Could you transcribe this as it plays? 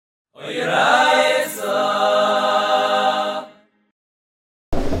Okay,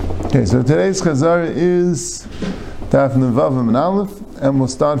 so today's Chazara is Daf Nevav and Aleph, and we'll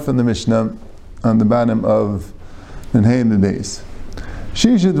start from the Mishnah on the bottom of Menhei and the Beis.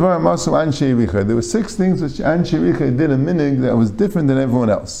 There were 6 things which Anshe Richa did a minig that was different than everyone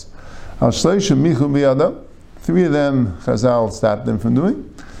else. 3 of them Chazal stopped them from doing.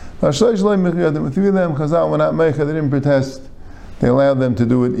 3 of them Chazal were not meicha, they didn't protest. They allowed them to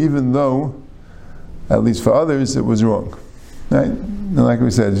do it even though, at least for others, it was wrong. Right? And like we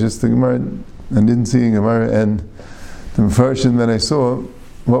said, it's just the Gemara, I didn't see a Gemara, and the version that I saw,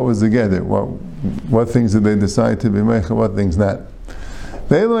 what was together? What things did they decide to be meicha, what things not?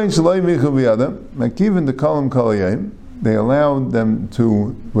 Like even the Kalam Kalayim, they allowed them to,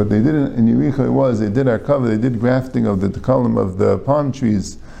 what they did in Yericho was, they did our cover, they did grafting of the column of the palm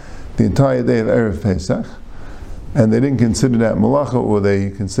trees the entire day of Erev Pesach, and they didn't consider that malacha, or they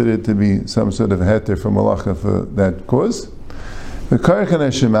considered it to be some sort of heter for malacha for that cause. The Karchan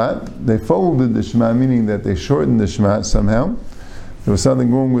HaShemat, they folded the Shema, meaning that they shortened the Shema somehow. There was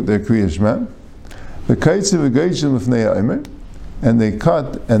something wrong with their Kriya Shema. The Kaitziv V'Geishim L'fnei HaOmer, and they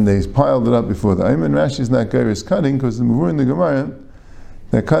cut and they piled it up before the Omer. And Rashi is not Geiris cutting, because the Mavur in the Gemara,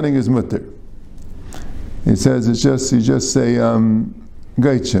 that cutting is mutter. It says you just say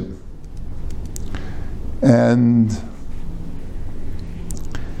Geishim. And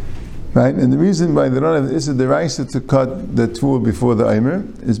right, and the reason why they don't have this is the Raisa to cut the tool before the Omer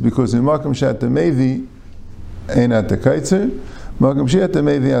is because in Makam Shat Mevi ain't at the Kaitzer, Makam Shat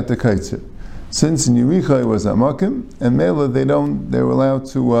Mevi at the Kaitzer. Since in Yericho it was Amakim, and Mela they were allowed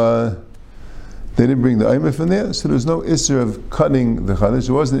to, they didn't bring the Omer from there, so there was no Isser of cutting the Chadash.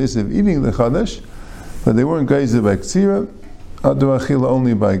 There wasn't Isser of eating the Chadash, but they weren't Geizer by Ktsira, Adu Achila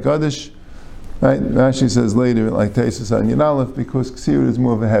only by Gadish. Right? Rashi says later, like Teisus on Yinalef, because Ktsira is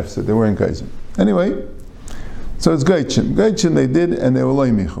more of a hefset, they weren't Geizer. Anyway, so it's Geichim. Geichim they did, and they were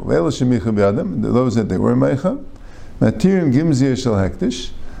Loi Michu. Those that they were Meicha. Matirim Gimzir Shel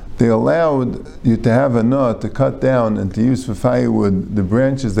Hektish. They allowed you to have a nut to cut down and to use for firewood the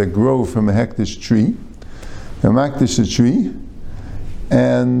branches that grow from a hektish tree, a makdish tree,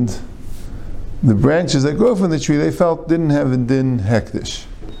 and the branches that grow from the tree they felt didn't have a din hektish,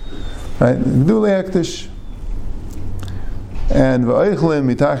 right? Gdule hektish, and va'oichlem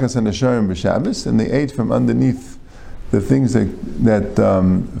mitachas and asharim b'Shabbos, and they ate from underneath the things that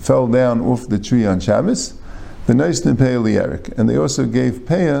fell down off the tree on Shabbos. The noistin peah liyarik, and they also gave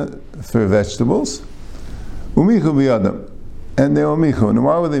peah for vegetables. Umichu biyadam, and they were michu. And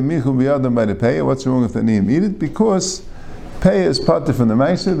why were they michu biyadam by the peah? What's wrong if the neem eat it? Because peah is pater from the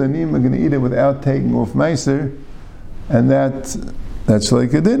meiser. The neem are going to eat it without taking off meiser, and that's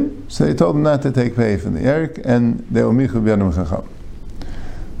like a din. So they told them not to take peah from the yarik, and they were michu biyadam chacham.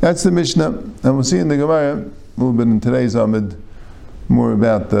 That's the Mishnah, and we'll see in the Gemara a little bit in today's Amid more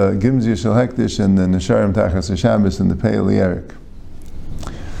about the Gimzir Shel Hektish and the Nesharim Tachas HaShabbos and the Peah Liyarik.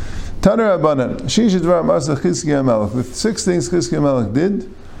 Taner Rabbanan, Shish Dvar Masa Chizkiya Melech. The 6 things Chizkiya Melech did,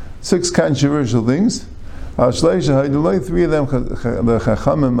 6 controversial things. Al Shleish HaHaydulay, 3 of them the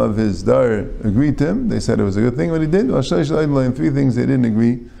Chachamim of his Dar agreed to him. They said it was a good thing what he did. Al Shleish HaHaydulay, and 3 things they didn't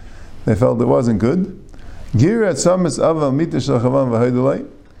agree. They felt it wasn't good. Gir at Samis Ava Mita Shel Chavam VaHaydulay.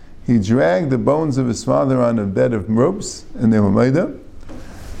 He dragged the bones of his father on a bed of ropes, and they were maida,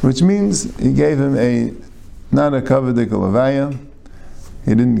 which means he gave him not a kavadik levaya.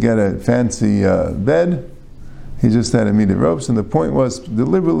 He didn't get a fancy bed. He just had a meat of ropes, and the point was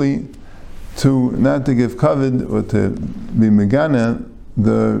deliberately not to give kavod or to be megana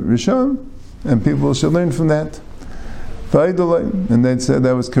the rishon, and people should learn from that. And they said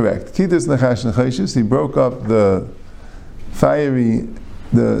that was correct. Kitas nachash nachashis. He broke up the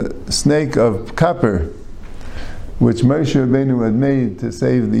snake of copper, which Moshe Rabbeinu had made to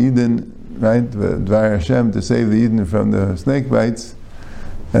save the Eden, right? Dvar Hashem, to save the Eden from the snake bites,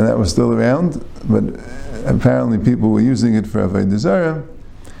 and that was still around, but apparently people were using it for Avodah Zarah,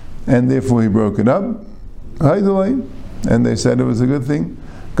 and therefore he broke it up, and they said it was a good thing.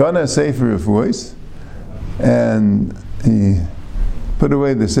 Gana Sefer Refuos, and he put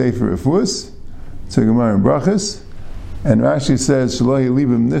away the Sefer Refuos, to Gemara and Brachas, and Rashi says, Shalohi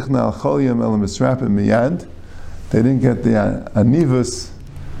libim nichna al cholyam el misrapim miyad. They didn't get the anivus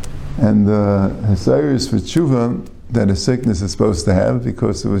and the hasayris for tshuva that a sickness is supposed to have,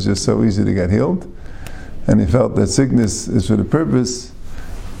 because it was just so easy to get healed. And he felt that sickness is for the purpose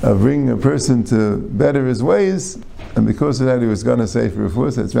of bringing a person to better his ways, and because of that he was going to say for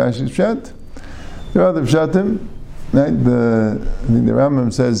Refuos. That's Rashi's pshat. There are other pshatim. Right? The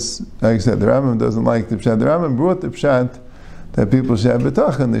Rambam says, like I said, the Rambam doesn't like the pshat. The Rambam brought the pshat that people should have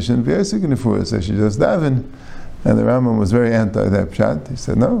betachon, they shouldn't be asik in refuahs, they should just daven. And the Rambam was very anti that pshat. He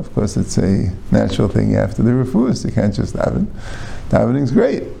said, no, of course it's a natural thing you have to do refuahs. You can't just daven. Davening's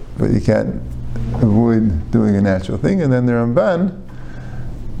great, but you can't avoid doing a natural thing. And then the Ramban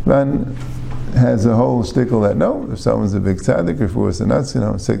has a whole shtickle that no, if someone's a big tzaddik, refuahs are not,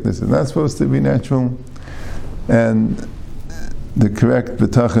 sickness is not supposed to be natural. And the correct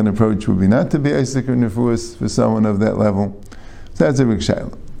betachon approach would be not to be asik in refuahs for someone of that level. So that's a big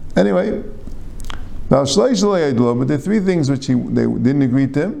shayla. Anyway, but there are three things which they didn't agree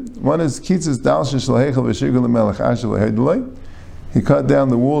to him. One is kitzas dal sheshel v'shigul melech Asher le'edulei. He cut down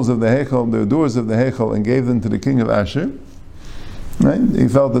the walls of the heichal, the doors of the heichal, and gave them to the king of Asher. Right? He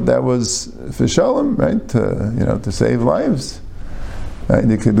felt that was for shalom, right? To save lives. Right?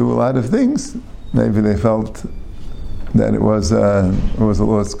 They could do a lot of things. Maybe they felt that it was a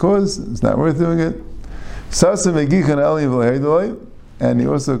lost cause. It's not worth doing it. Sasa megichan elyon v'le'edulei. And he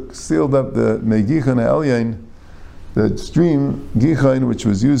also sealed up the Megichan Elyon, the stream Gichain, which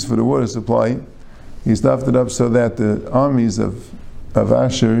was used for the water supply. He stuffed it up so that the armies of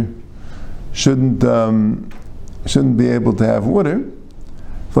Asher shouldn't be able to have water.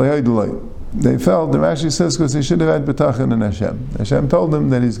 They felt, the Rashi says, because they should have had betachon in Hashem. Hashem told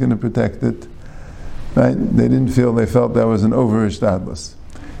them that He's going to protect it. Right? They felt that was an over-ishtadlus.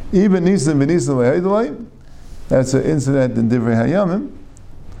 Even Nisan v'Nisan le'edulei. That's an incident in Divrei Hayamim,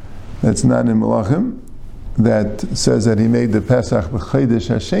 that's not in Malachim, that says that he made the Pesach b'Chodesh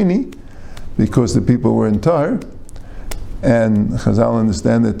Hasheni because the people were in Tar, and Chazal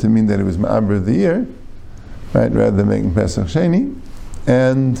understand that to mean that it was Ma'aber of the year, right, rather than making Pesach Sheni.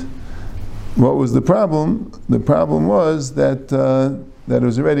 And what was the problem? The problem was that it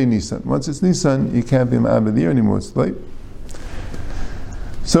was already Nisan. Once it's Nisan, you can't be Ma'aber of the year anymore, it's late.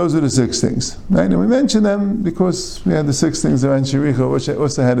 So those are the 6 things, right? And we mentioned them because we had the 6 things around Shericho, which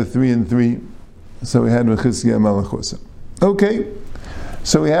also had a 3 and 3. So we had Mechizkiah Malachosa. Okay,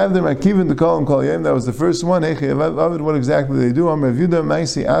 so we have the Makivin to call him Kol Yom. That was the first one. What exactly did they do? Reviewda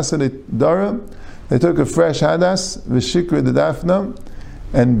Maisi Asadet Dara. They took a fresh hadas, Veshikra the Daphna,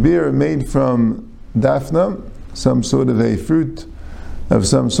 and beer made from Daphna, some sort of a fruit of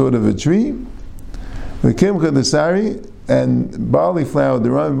some sort of a tree. The Kimcha the Sari, and barley flour,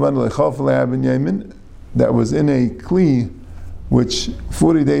 that was in a kli, which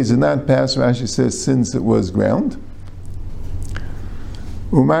 40 days did not pass, Rashi says, since it was ground.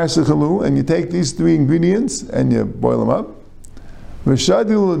 And you take these 3 ingredients and you boil them up. And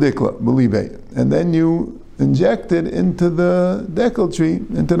then you inject it into the dekel tree,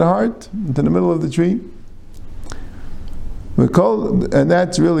 into the heart, into the middle of the tree. And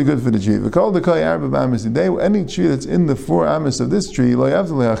that's really good for the tree. Any tree that's in the 4 amas of this tree,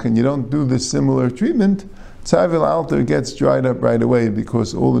 and you don't do this similar treatment, tzavil alter gets dried up right away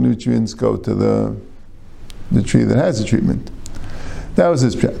because all the nutrients go to the tree that has the treatment. That was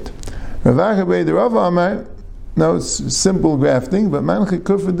his pshat. The Rav Amar, no, it's simple grafting, but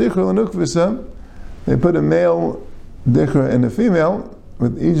they put a male dichra and a female.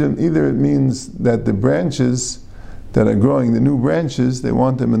 With either it means that the branches that are growing, the new branches, they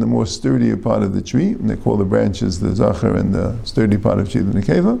want them in the more sturdier part of the tree, and they call the branches the zachar and the sturdy part of tree the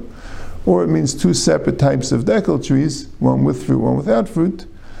nekeva. Or it means 2 separate types of dekel trees, one with fruit, one without fruit,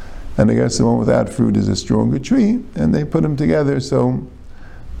 and I guess the one without fruit is a stronger tree, and they put them together so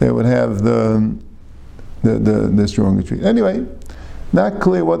they would have the stronger tree. Anyway, not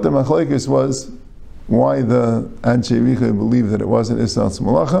clear what the machlekes was, why the Anshe Richa believed that it wasn't Isnat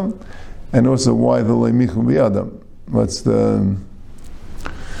Malachim, and also why the Leimichu B'Yadam. What's the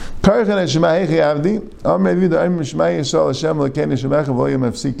they said Shema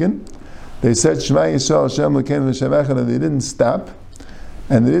Yisrael Hashem L'kein v'Shavachad, and they didn't stop.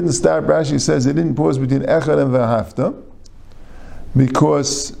 And they didn't stop, Rashi says they didn't pause between Echad and V'Hafta,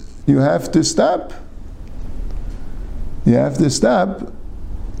 because you have to stop. You have to stop.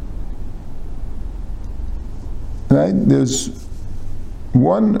 Right? There's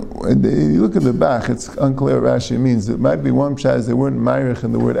one, you look at the back, it's unclear what Rashi means. It might be one pshat, they weren't ma'arich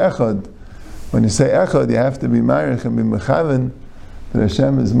in the word echad. When you say echad, you have to be ma'arich and be mechaven that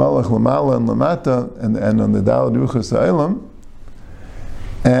Hashem is malach lamala and lamata, and on the dalad ruchas ha'elam.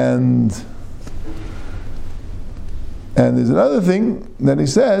 And there's another thing that he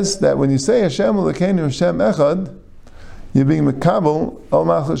says, that when you say Hashem Elokeinu Hashem echad, you're being mekabel al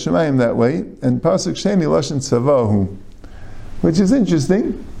malchus shemayim that way, and pasuk sheni lashon tzavahu, which is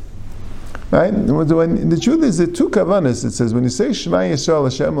interesting, right? When the truth is, the 2 kavanas. It says when you say Shema Yisrael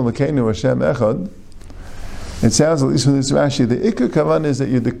Hashem Elokeinu Hashem Echad, it sounds, at least from this Rashi, the ikar kavanah is that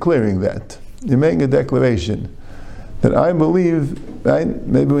you're declaring that you're making a declaration that I believe, right?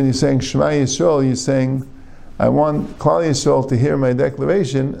 Maybe when you're saying Shema Yisrael, you're saying, I want Klal Yisrael to hear my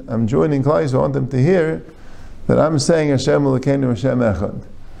declaration. I'm joining Klal Yisrael. I want them to hear that I'm saying Hashem Elokeinu Hashem Echad.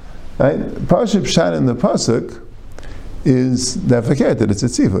 Right? Pashup Pshat in the pasuk is that that it's a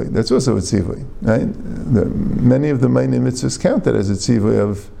tzivui. That's also a tzivui. Right? Many of the minor mitzvahs counted as a tzivui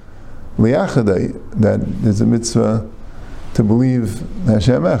of liyachadai, that there's a mitzvah to believe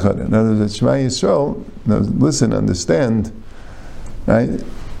Hashem Echad. In other words, Shema Yisrael, listen, understand, right?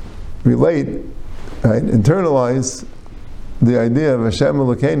 Relate, right? Internalize the idea of Hashem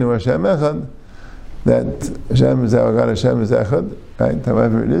Elokeinu, Hashem Echad, that Hashem is our God, Hashem is Echad, right?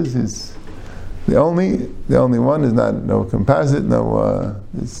 However it is the only one, is not no composite,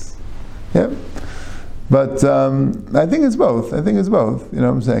 yeah. But I think it's both. You know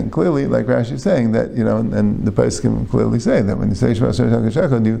what I'm saying? Clearly, like Rashi is saying, that, and the Pesachim clearly say that when you say Shema Yisrael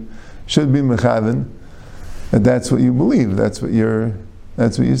HaKadosh, you should be mechaven, that that's what you believe, that's what you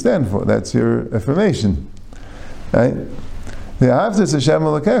stand for, that's your affirmation. Right? The Ahavtas Hashem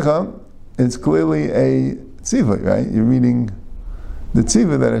Elokecha, it's clearly a tzivah, right? You're reading the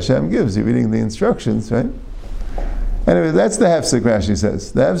tzivah that Hashem gives, you're reading the instructions, right? Anyway, that's the hefsek, Rashi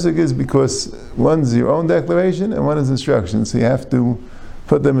says. The hefsek is because one's your own declaration and one is instruction, so you have to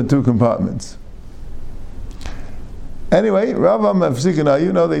put them in two compartments. Anyway, Rav Mafsikana,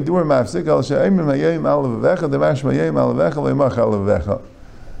 they do a mafsik,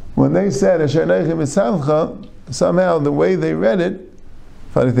 when they said, somehow the way they read it,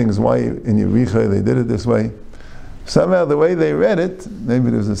 funny thing is why in Yericha they did it this way. Somehow the way they read it,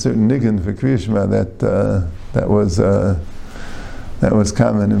 maybe there was a certain nigun for Kriya Shema that was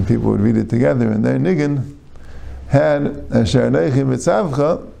common, and people would read it together, and their nigun had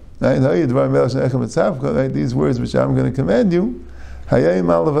right, these words which I'm going to command you,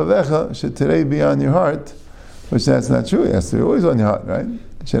 should today be on your heart, which that's not true. It has to be always on your heart, right?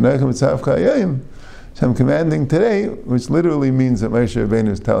 I'm commanding today, which literally means that Moshe Rabbeinu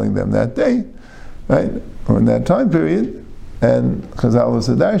is telling them that day, right, or in that time period, and Chazal was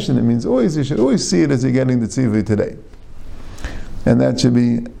a darshan, it means always, you should always see it as you're getting the tzivui today. And that should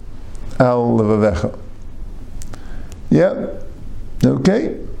be al levavecha. Yep.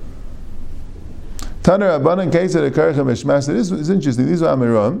 Okay. Taner Rabbanan case of the Karchem Eshmas. This is interesting. These are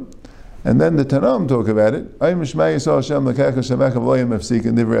Aharon, and then the Tanam talk about it.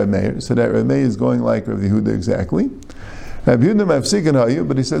 So that Rabbi is going like Rabbi Yehuda exactly. Rabbi Yehuda mafsikin hayu,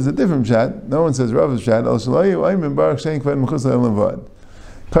 but he says a different pshat. No one says Rav's pshat.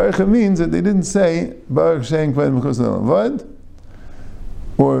 Karchem means that they didn't say Baruch Shein Kved Mechus Le'Levad,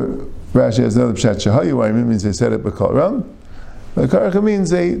 or Rashi has another pshat shahayu. Means they said it b'kol ram. But Karchem means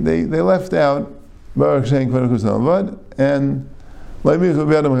they left out Baruch Shein Kved Mechus Le'Levad and why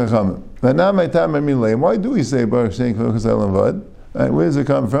do we say Baruch Shein Kved Mechus Le'Levad? Right, where does it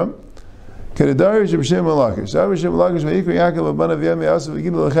come from? That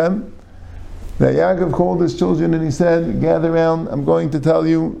Yaakov called his children and he said, gather round, I'm going to tell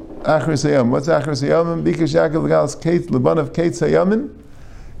you Achris Hayam. What's Achris Hayam? Because Yaakov Gal's Laban of Kates Hayamin.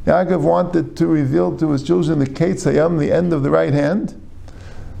 Yaakov wanted to reveal to his children the Kates Hayam, the end of the right hand.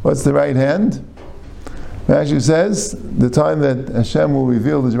 What's the right hand? Rashi says, the time that Hashem will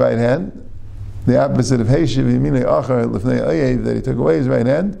reveal his right hand, the opposite of Heishiv Yimine Achar Lefnei Oyev, that he took away his right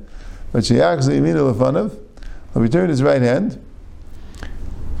hand, but Sheyachz Yimine Lefanav, he'll return his right hand.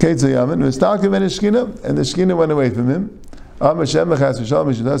 Kates Hayamin, V'stalkim and Shekhinah, and the Shekhinah went away from him.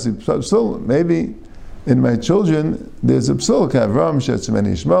 Maybe in my children there's a psul, Avram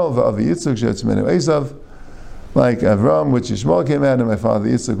Shetzimeni Yishmael, V'avi Yitzchak Shetzimeni Esav, like Avram, which Yishmael came out, and my father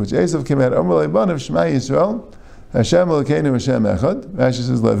Yitzchak, which Esav came out. Amar Leibanav Shema Yisrael, Hashem Elokeinu Hashem Echad. Rashi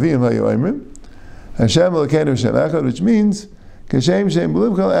says Leviim Hayu Oimrim, Hashem Elokeinu Hashem Echad, which means Kashem Shem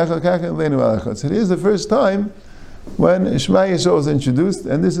B'Lib Kol Echad Kachen Leinu Echad. So here's the first time when Shema Yisrael was introduced,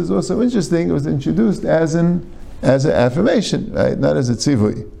 and this is also interesting. It was introduced as an affirmation, right? Not as a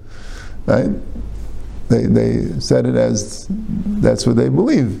tzivui, right? They said it as that's what they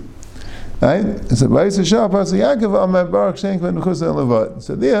believe, right? So there,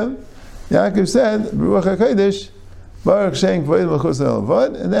 Yaakov said Baruch HaKodesh Baruch Shein Kvod Mechus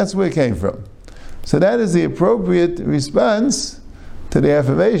Le'Levad, and that's where it came from. So that is the appropriate response to the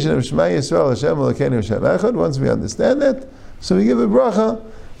affirmation of Shema Yisrael Hashem Elokeinu Hashem Echad. Once we understand that, so we give a bracha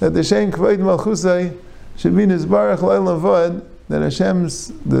that the Shein Kvod Malchusay should be Nizbarach Le'Olam Vod, that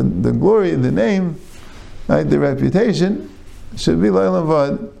Hashem's the glory, the name, right, the reputation should be Le'Olam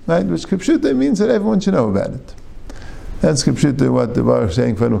Vod, right, which Kipshuta means that everyone should know about it. That's Kipshuta what the Baruch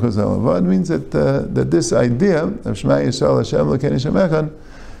Shein Kvod Malchus Le'Olam Vod means, that this idea of Shema Yisrael Hashem Elokeinu Hashem Echad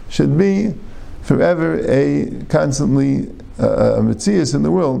should be forever constantly a metzias in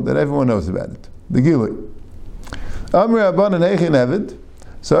the world that everyone knows about it. The Gilui. Amri Abanan Heichin Evid.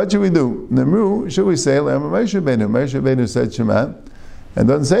 So what should we do? Nemru, should we say, Moshe Rabbeinu said Shema, and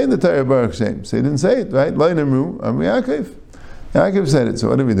doesn't say in the Torah Baruch Shem. So he didn't say it, right? Lo Nemru, Amri Yaakov. Yaakov said it, so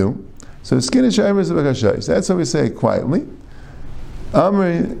what do we do? So Skinish Amri Zabakashai. So that's how we say it quietly.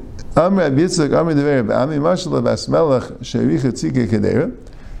 Amri Abitzak, Amri Dever, Amri Mashal Basmelech, Shericha Tzike Kedera.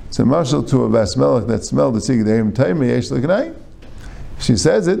 It's a mashal to a Basmelech that smelled the Tzike Kedera, Taim Yesh L'Gnai. She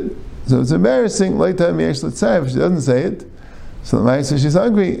says it, so it's embarrassing, Lo Taim Yesh L'Tzai, if she doesn't say it. So the Ma'aseh, she's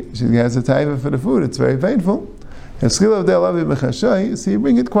hungry, she has a taiva for the food, it's very painful. So you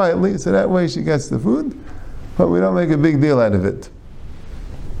bring it quietly, so that way she gets the food, but we don't make a big deal out of it.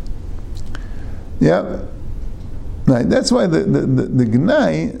 Yeah. Right. That's why the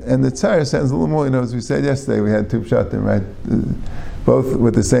Gnai and the Tzara sounds a little more, as we said yesterday, we had two pshatim, right? Both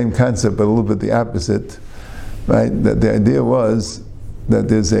with the same concept, but a little bit the opposite, right? That the idea was that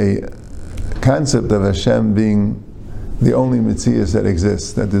there's a concept of Hashem being the only Metzias that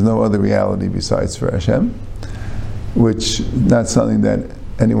exists, that there's no other reality besides for Hashem, which not something that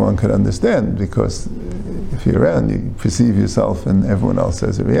anyone could understand, because if you're around, you perceive yourself and everyone else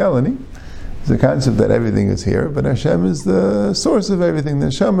as a reality. It's a concept that everything is here, but Hashem is the source of everything, the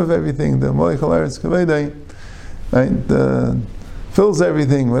Shem of everything, the Moichel Eretz Kavedai, right? Fills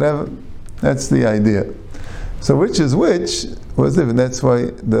everything, whatever. That's the idea. So which is which was different. That's why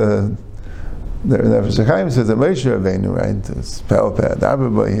the Nefesh HaChaim says that Moshe Rabbeinu, right,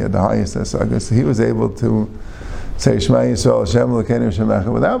 he had the highest Asaga, so he was able to say Shema Yisrael Hashem Elokeinu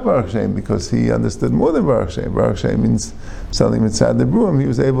Shemecha without Baruch Shem, because he understood more than Baruch Shem. Baruch Shem means something mitzad the Bruim. He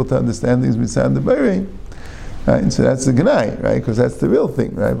was able to understand things mitzad the Berei. Right? And so that's the Gnai, right? Because that's the real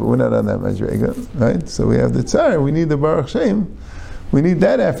thing, right? But we're not on that Madrega, right? So we have the Tzara, we need the Baruch Shem, we need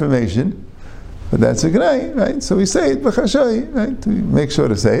that affirmation. But that's a Gnai, right? So we say it b'chashai, right? We make sure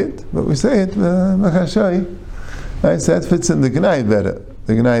to say it, but we say it b'chashai. Right? So that fits in the Gnai better.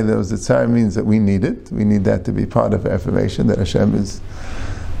 The Gnai, that was the Tzar, means that we need it. We need that to be part of affirmation that Hashem is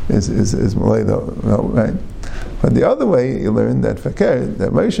Moledo, right? But the other way, you learn that Fakir,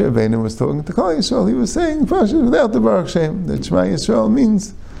 that Moshe Rabbeinu was talking to Kol Yisrael. He was saying, without the Baruch Shem, that Shema Yisrael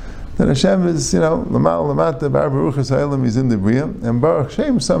means that Hashem is, Lamal Lamata Bar Baruch Hasha'ilam is in the Bria, and Baruch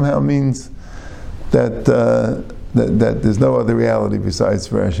Shem somehow means that there's no other reality besides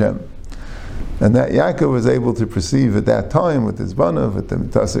for Hashem. And that Yaakov was able to perceive at that time with his banav, with the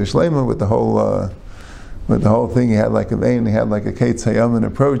Mitasei Shlema, with the whole thing. He had like a vein, he had like a Ketz Hayamin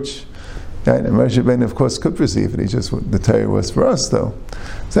approach. Right? And Moshe Rabbeinu, of course, could perceive it. He just, the Torah was for us, though.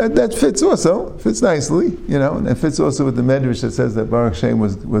 So that fits nicely, and it fits also with the Medrash that says that Baruch Shem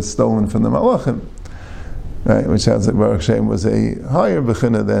was stolen from the Malachim, right? Which sounds like Baruch Shem was a higher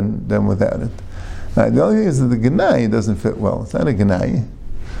bechina than without it. Right? The only thing is that the Gnai doesn't fit well. It's not a Gnai.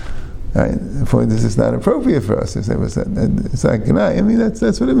 Right? The point is, it's not appropriate for us. It's not Gnai. I mean, that's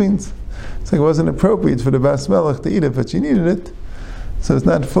what it means. It's like it wasn't appropriate for the Bas Melech to eat it, but she needed it. So it's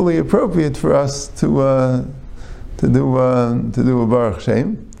not fully appropriate for us to do a Baruch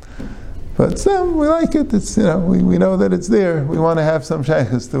Shem. But we like it. It's we know that it's there. We want to have some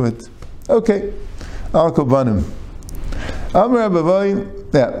shaykhs to it. Okay. Al Kobanim. Amar Abavai.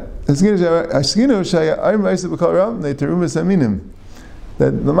 Yeah.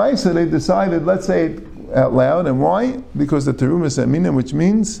 That the Maisa, they decided, let's say it out loud, and why? Because the Terumas Aminim, which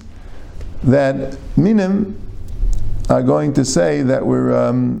means that Minim are going to say that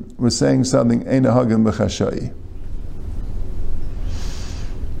we're saying something Ein Hagim B'Chashai.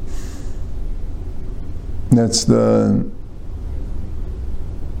 That's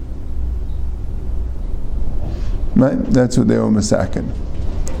right. That's what they were masakin.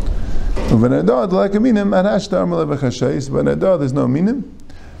 V'nadad like a minim anashtar malabachashais. V'nadad there's no minim.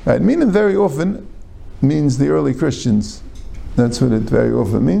 Right, minim very often means the early Christians. That's what it very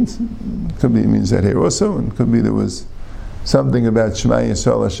often means. Could be it means that here also, and could be there was something about Shema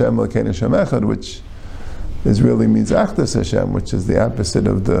Yisrael Hashem Elokeinu Hashem Echad, which really means Achdas Hashem, which is the opposite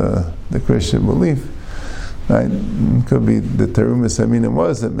of the Christian belief. Right? It could be the Terumas Aminim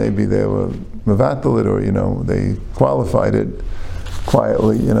was that maybe they were mevatel it, or they qualified it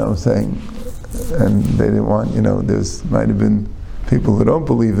quietly, saying, and they didn't want, there's might have been people who don't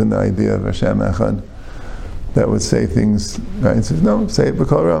believe in the idea of Hashem Echad that would say things, right? It says, no, say it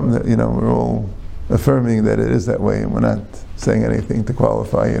b'kol ram, that, we're all affirming that it is that way, and we're not saying anything to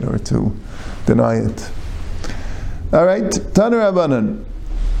qualify it or to deny it. All right, Tanu Rabbanan.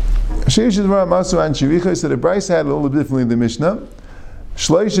 Sheish Dvar Masu An Shiricha, so the Bryce had a little bit differently the Mishnah.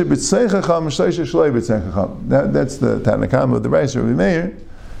 Shleisha b'tzei chacham, shleisha shloi b'tzei chacham. That's the Tanakam of the Bryce Rabbi Meir.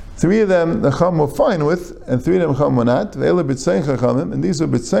 3 of them the Chacham were fine with, and 3 of them Chacham were not. Ve'ela b'tzein Chachamim, and these were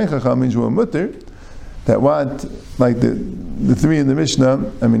b'tzein Chachamim who were mutter, that want, like the 3 in the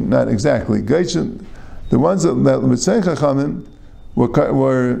Mishnah, I mean, not exactly. The ones that b'tzein Chachamim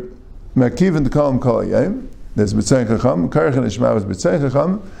were Makivin to call him Kol Yayim. There's b'tzein Chacham, Karach and Ishma was b'tzein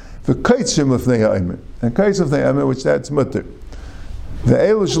Chacham, v'kaitzim l'fnei ha'aymer, and kaitzim l'fnei ha'aymer, which that's mutter.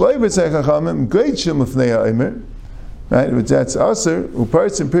 Ve'elu shloi b'tzein Chachamim, gaitzim l'fnei ha'aymer, right, which that's aser,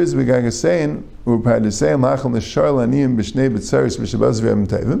 u'parts and periods b'gag saying, u'par d'sayim lachal neshar l'aniyim b'shnei b'tzeres b'shabaz v'yam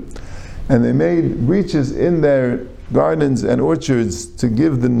tevim, and they made breaches in their gardens and orchards to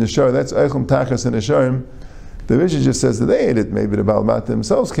give the neshar, that's eichum tachas and nesharim. The Mishnah just says that they ate it. Maybe the Baal Mata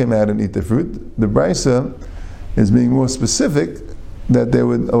themselves came out and eat the fruit. The Brisa is being more specific that they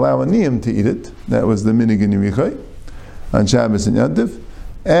would allow a niyam to eat it. That was the minig in Yerichai on Shabbos and Yantiv.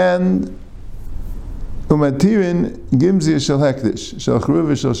 And umatirin gimzia shel hektish shel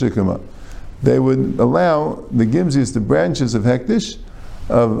chruv shel shikama. They would allow the gimzias, the branches of hektish,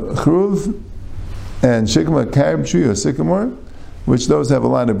 of chruv and shikama, carob tree or sycamore, which those have a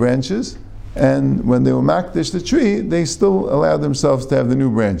lot of branches. And when they were makdish the tree, they still allowed themselves to have the new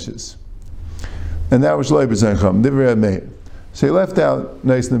branches. And that was Shloi b'tzein Chacham, Divrei Meir. So he left out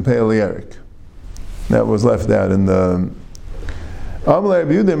nice and pale Erik. That was left out in the if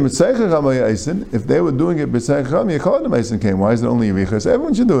they were doing it b'tzein Chacham, Yechol Mason came. Why is it only Yerichos?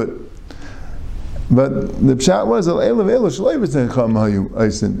 Everyone should do it. But the pshat was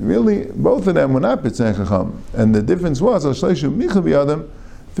really, both of them were not b'tzein Chacham, and the difference was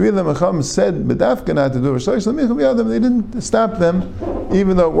 3 of them Chacham said b'dafka not to do it. They didn't stop them,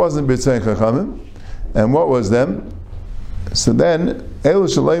 even though it wasn't b'tzein Chachamim. And what was them? So then elu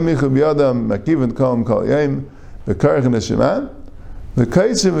shalei michu b'yadam makivin kolm kol yayim v'karach neshima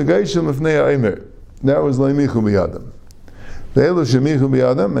v'kaitzim v'geishim l'fnei ha'aymer. That was lei michu b'yadam. Ve'elu shemichu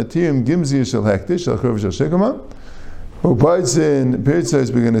b'yadam matirim gimzi shel hektish shel chruv shel shikama u'paitzin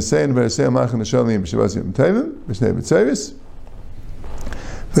pirtzais begin to say in v'asei machan neshalim b'shavas yom tevim b'shnei b'tzeris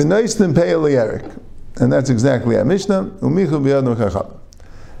v'neistim pe'el Erik. And that's exactly our Mishnah. U'michu b'yadam chacham.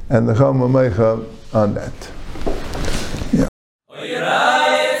 And the Chacham were meicha on that.